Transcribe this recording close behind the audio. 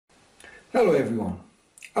Hello everyone,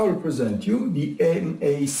 I will present you the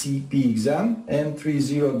MECP exam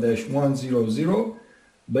M30-100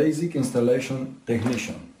 Basic Installation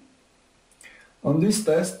Technician. On this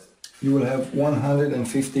test you will have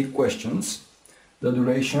 150 questions. The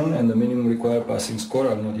duration and the minimum required passing score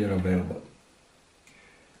are not yet available.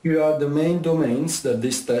 Here are the main domains that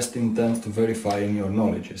this test intends to verify in your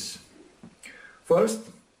knowledges. First,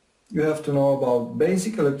 you have to know about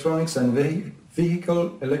basic electronics and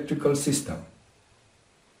vehicle electrical system.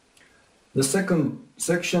 The second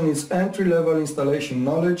section is entry-level installation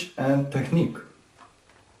knowledge and technique.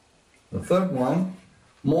 The third one,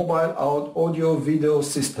 mobile audio video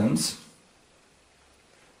systems,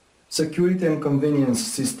 security and convenience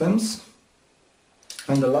systems,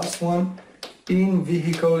 and the last one,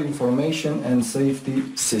 in-vehicle information and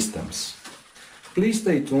safety systems. Please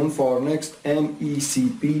stay tuned for our next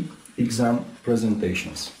MECP exam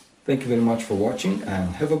presentations. Thank you very much for watching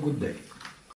and have a good day.